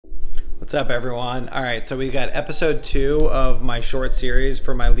What's up, everyone? All right, so we got episode 2 of my short series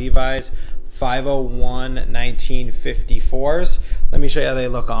for my Levi's 501 1954s. Let me show you how they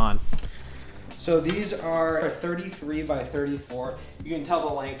look on. So these are 33 by 34. You can tell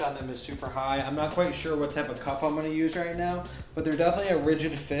the length on them is super high. I'm not quite sure what type of cuff I'm gonna use right now, but they're definitely a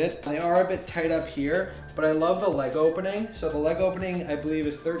rigid fit. They are a bit tight up here, but I love the leg opening. So the leg opening, I believe,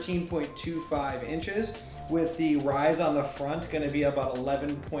 is 13.25 inches. With the rise on the front gonna be about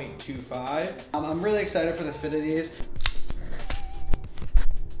 11.25. I'm really excited for the fit of these.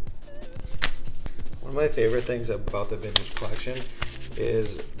 One of my favorite things about the vintage collection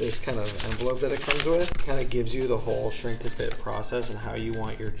is this kind of envelope that it comes with. It kind of gives you the whole shrink to fit process and how you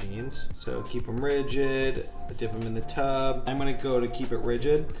want your jeans. So keep them rigid, dip them in the tub. I'm gonna go to keep it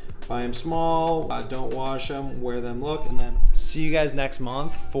rigid. Buy them small, don't wash them, wear them look, and then see you guys next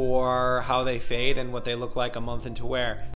month for how they fade and what they look like a month into wear.